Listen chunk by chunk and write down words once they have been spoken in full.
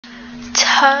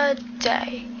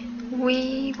Today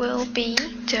we will be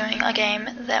doing a game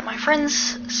that my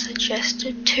friends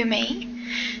suggested to me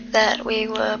that we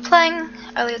were playing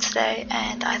earlier today,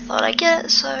 and I thought I'd get it,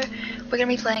 so we're gonna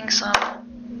be playing some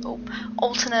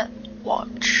alternate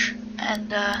watch,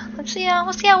 and let's see how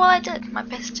well I did. My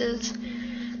best is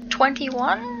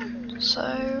 21,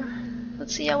 so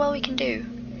let's see how well we can do.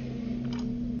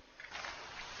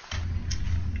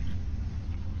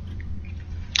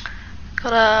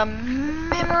 Gotta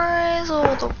memorize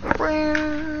all the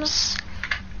rooms.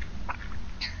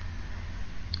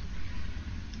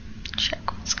 Check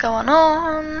what's going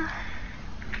on.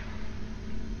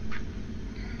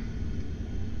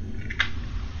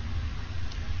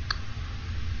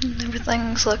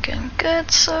 Everything's looking good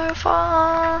so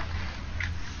far.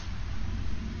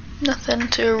 Nothing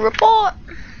to report.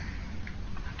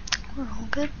 We're all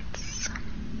good.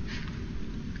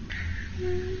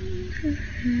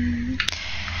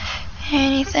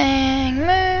 Anything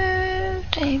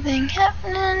moved? Anything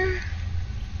happening?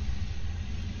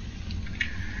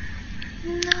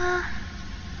 No.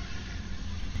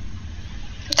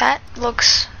 That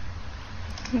looks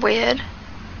weird.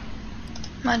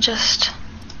 I just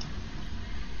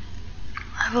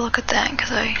have a look at that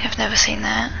because I have never seen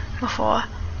that before.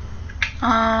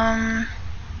 No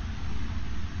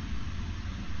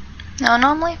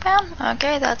anomaly found?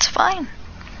 Okay, that's fine.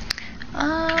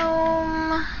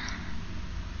 I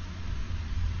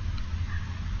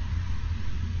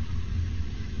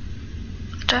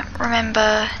don't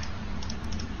remember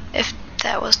if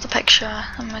that was the picture.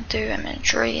 I'm gonna do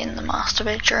imagery in the master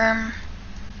bedroom.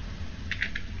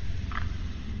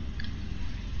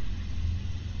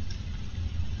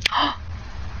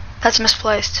 That's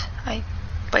misplaced. Wait,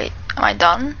 am I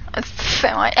done? Am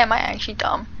I actually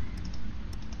dumb?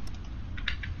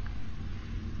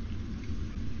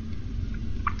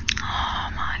 Oh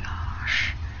my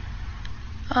gosh.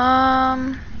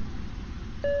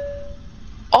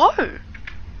 Oh!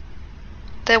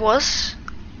 There was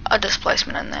a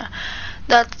displacement in there.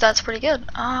 That's pretty good.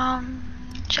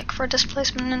 Check for a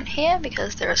displacement in here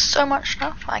because there is so much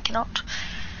stuff I cannot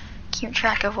keep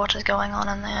track of what is going on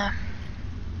in there.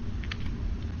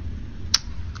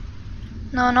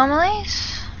 No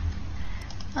anomalies?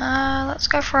 Let's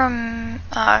go for a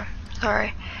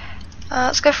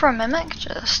let's go for a mimic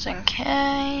just in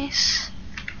case.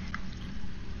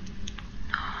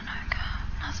 Oh no,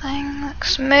 nothing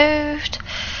looks moved.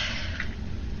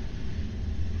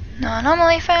 No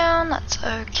anomaly found, that's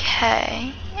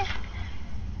okay.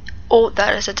 Oh,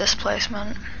 that is a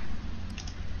displacement.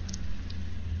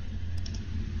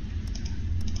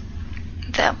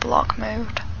 That block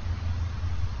moved.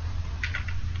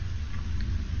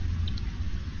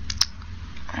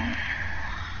 Yeah,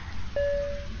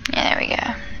 there we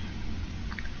go.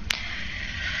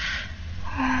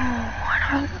 Oh,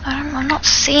 I'm not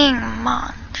seeing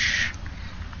much.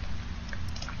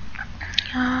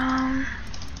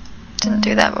 Didn't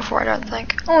do that before, I don't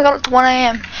think. Oh, we got it to 1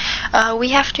 AM. We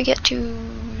have to get to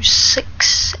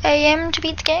 6 AM to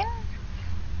beat the game.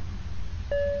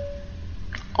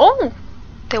 Oh,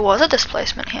 there was a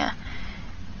displacement here.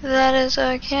 That is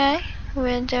okay.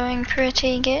 We're doing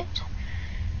pretty good.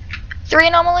 3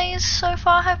 anomalies so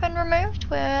far have been removed.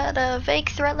 We're at a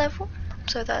vague threat level,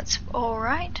 so that's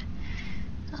alright.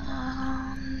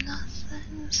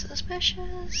 Nothing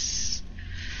suspicious.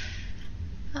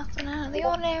 Nothing out of the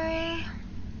ordinary.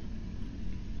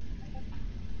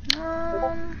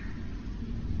 No.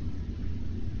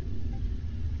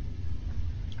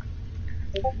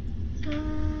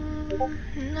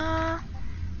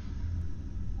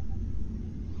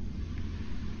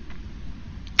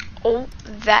 Oh,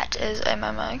 that is a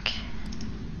mimic.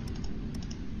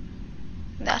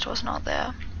 That was not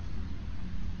there.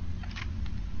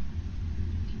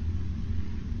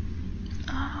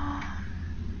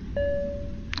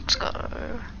 Let's go.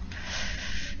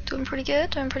 Doing pretty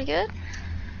good,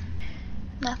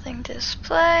 Nothing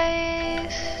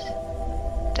displaced.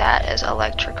 That is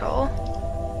electrical.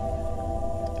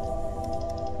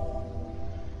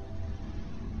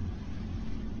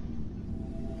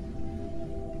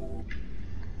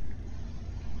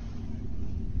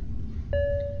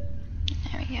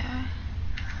 There we go.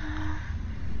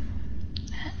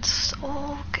 That's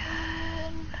all good.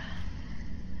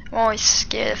 I'm always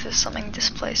scared if there's something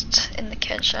displaced in the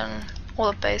kitchen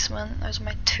or the basement. Those are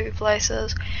my 2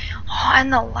 places. Oh,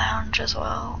 and the lounge as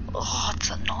well. Oh, it's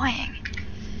annoying.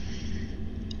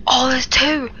 Oh, there's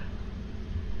 2!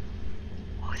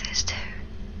 Oh, there's 2.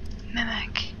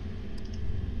 Mimic.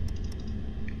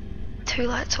 2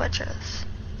 light switches.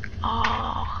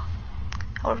 Oh,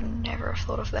 I would have never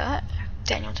thought of that.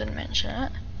 Daniel didn't mention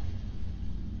it.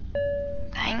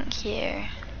 Thank you.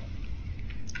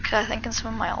 Because I think in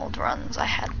some of my old runs I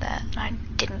had that and I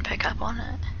didn't pick up on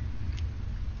it.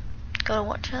 Gotta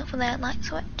watch out for that light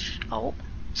switch. Oh,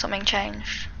 something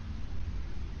changed.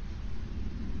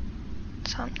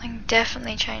 Something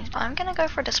definitely changed. I'm gonna go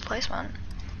for displacement.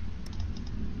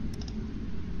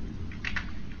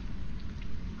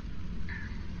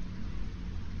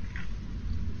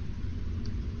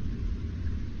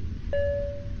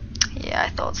 Yeah, I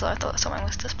thought so. I thought something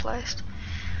was displaced.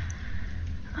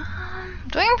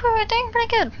 Doing pretty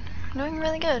good. Doing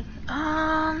really good.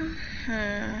 I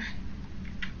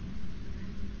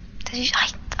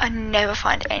never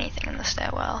find anything in the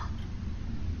stairwell.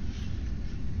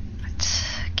 It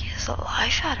scares the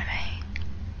life out of me.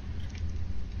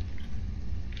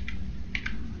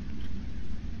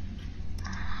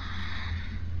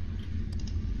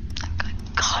 I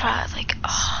gotta, like,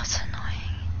 oh, it's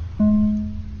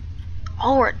annoying.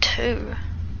 Oh, we're at 2.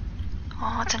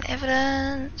 Oh, it's an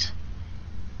evidence.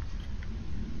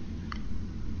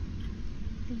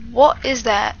 What is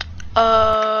that?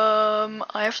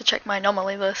 I have to check my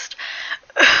anomaly list.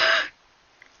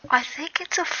 I think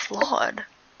it's a flawed.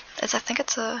 I think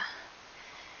it's a...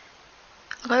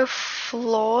 I'll go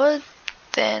flawed,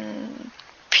 then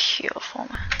pure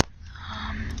format.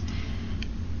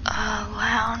 A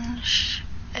lounge.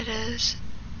 It is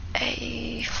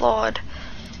a flawed.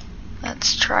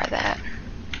 Let's try that.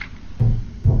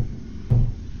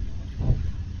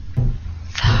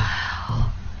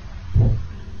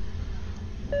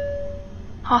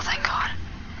 Oh, thank God.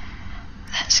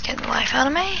 That scared the life out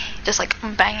of me. Just like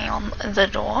banging on the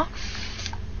door.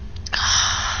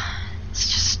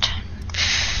 It's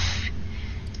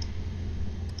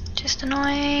just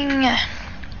annoying.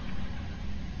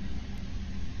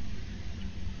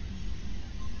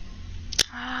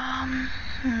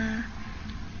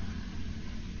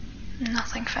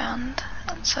 Nothing found.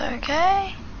 That's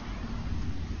okay.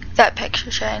 That picture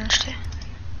changed.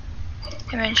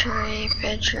 Inventory,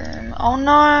 bedroom. Oh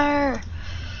no!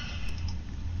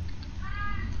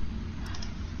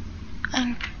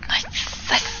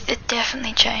 It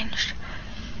definitely changed.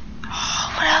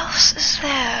 Oh, what else is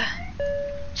there?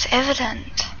 It's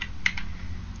evident.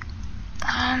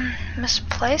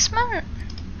 Misplacement?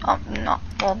 Oh, not,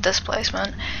 well,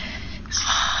 displacement.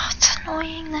 Oh, it's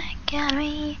annoying that got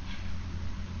me.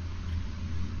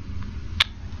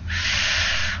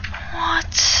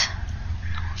 What?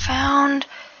 Found.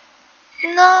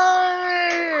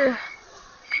 No!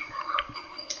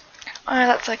 Oh,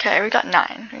 that's okay. We got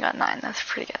 9. That's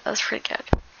pretty good. That's pretty good.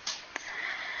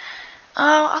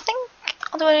 I think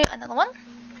I'll do another one.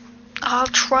 I'll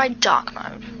try dark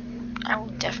mode. I will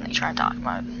definitely try dark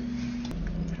mode.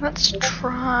 Let's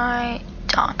try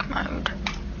dark mode.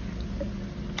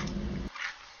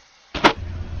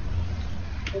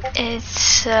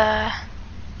 It's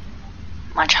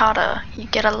much harder. You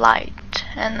get a light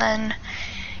and then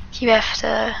you have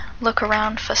to look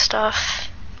around for stuff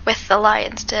with the light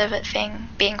instead of it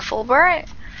being full bright.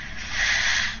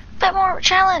 Bit more of a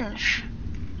challenge.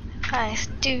 I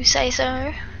do say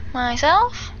so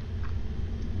myself.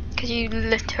 Because you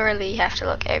literally have to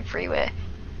look everywhere.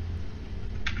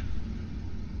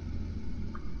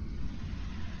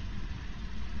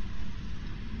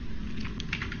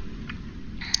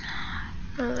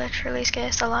 Literally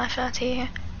scares the life out of you.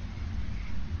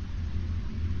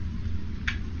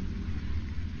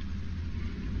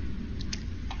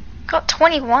 Got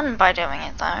 21 by doing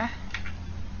it though.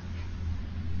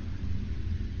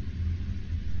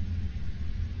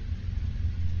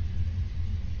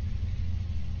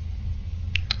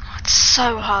 It's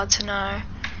so hard to know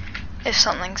if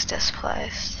something's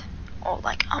displaced or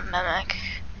like a mimic.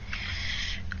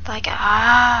 Like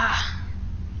I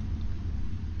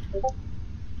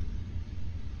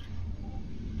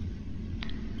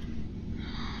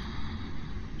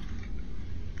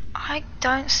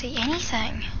don't see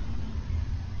anything.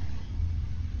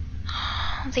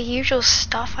 The usual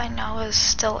stuff I know is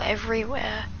still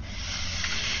everywhere.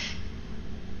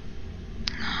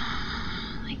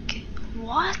 Like,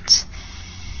 what?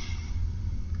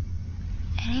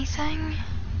 Anything?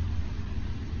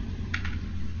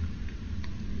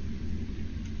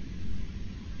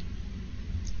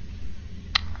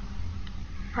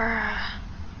 Bruh.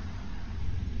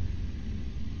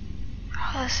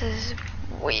 Oh, this is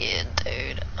weird,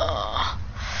 dude. Oh.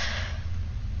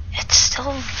 It's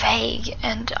still vague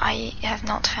and I have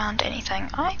not found anything.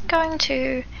 I'm going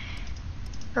to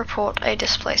report a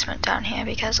displacement down here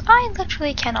because I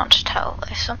literally cannot tell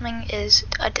if something is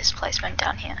a displacement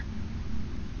down here.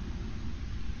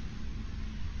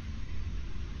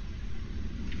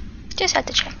 Just had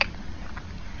to check.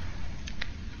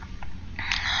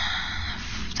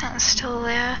 everything's still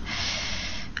there.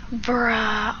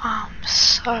 Bruh, I'm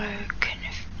so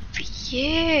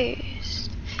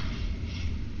confused.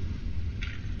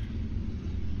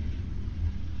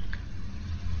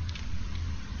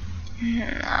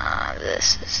 Nah,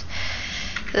 this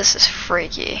is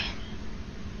freaky.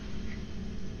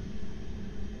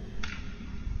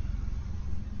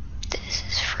 This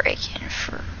is freaking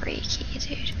freaky,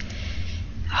 dude.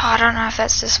 Oh, I don't know if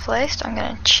that's displaced. I'm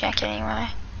gonna check anyway.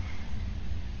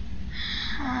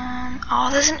 Oh,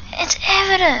 it's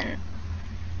evident.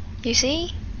 You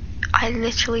see? I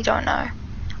literally don't know.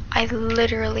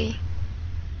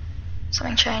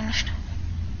 Something changed.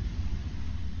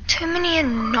 Too many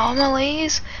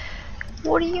anomalies?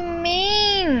 What do you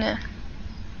mean?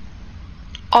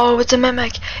 Oh, it's a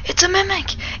mimic. It's a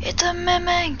mimic. It's a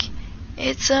mimic.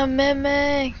 It's a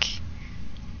mimic.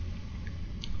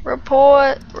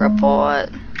 Report.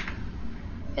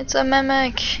 It's a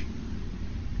mimic.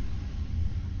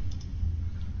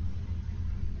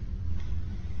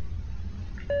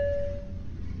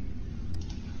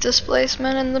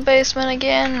 Displacement in the basement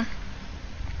again.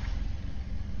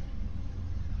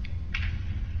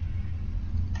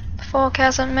 The fork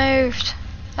hasn't moved.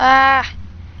 Ah!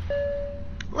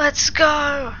 Let's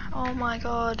go! Oh my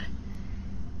god.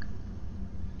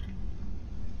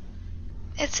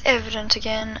 It's evident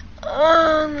again.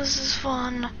 Oh, this is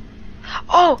fun.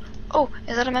 Oh!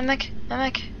 Is that a mimic?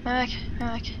 Mimic.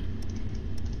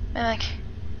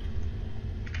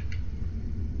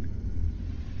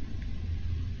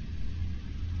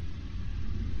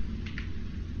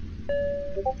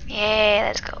 Yeah,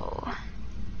 let's go.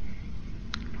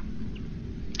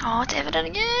 Oh, it's evident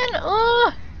again.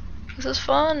 Oh, this is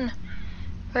fun.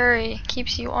 Very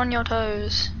keeps you on your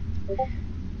toes.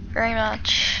 Very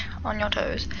much on your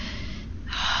toes.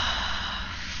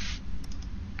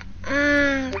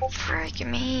 Freak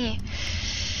me.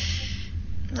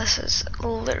 This is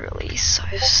literally so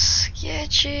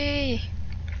sketchy.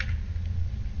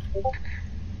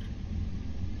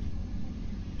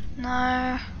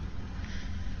 No.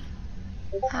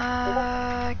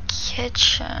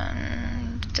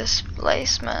 Kitchen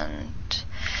displacement.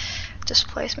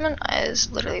 Displacement is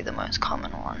literally the most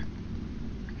common one.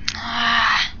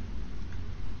 Ah,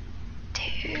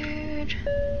 dude.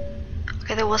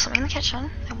 Okay, there was something in the kitchen.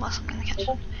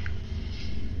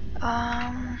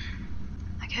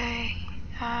 Okay.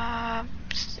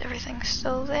 Everything's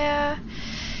still there.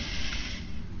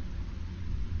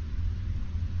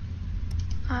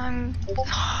 I'm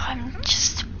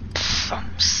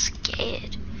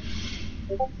scared.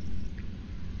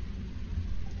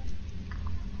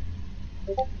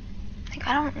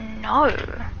 I don't know.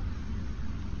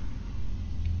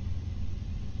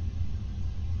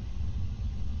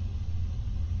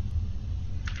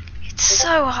 It's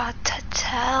so hard to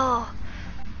tell.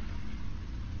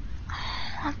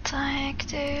 What the heck,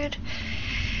 dude?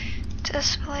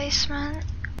 Displacement.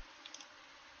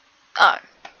 Oh.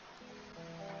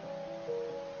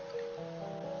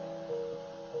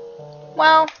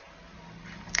 Well,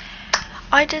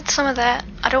 I did some of that.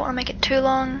 I don't want to make it too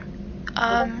long.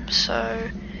 So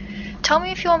tell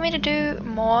me if you want me to do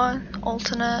more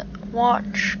alternate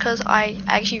watch, because I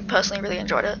actually personally really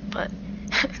enjoyed it, but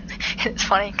it's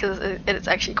funny because it is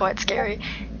actually quite scary,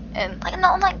 and like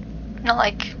not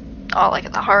like oh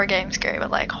like the horror game scary,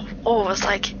 but like oh it's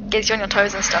like gets you on your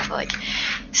toes and stuff, like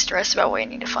stressed about what you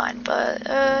need to find. But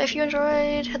if you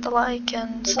enjoyed, hit the like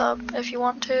and sub if you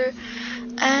want to,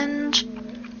 and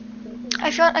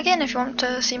if you want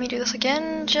to see me do this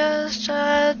again, just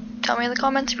tell me in the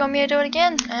comments if you want me to do it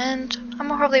again, and I'm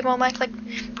probably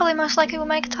most likely will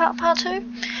make part 2.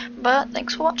 But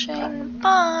thanks for watching.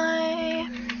 Bye.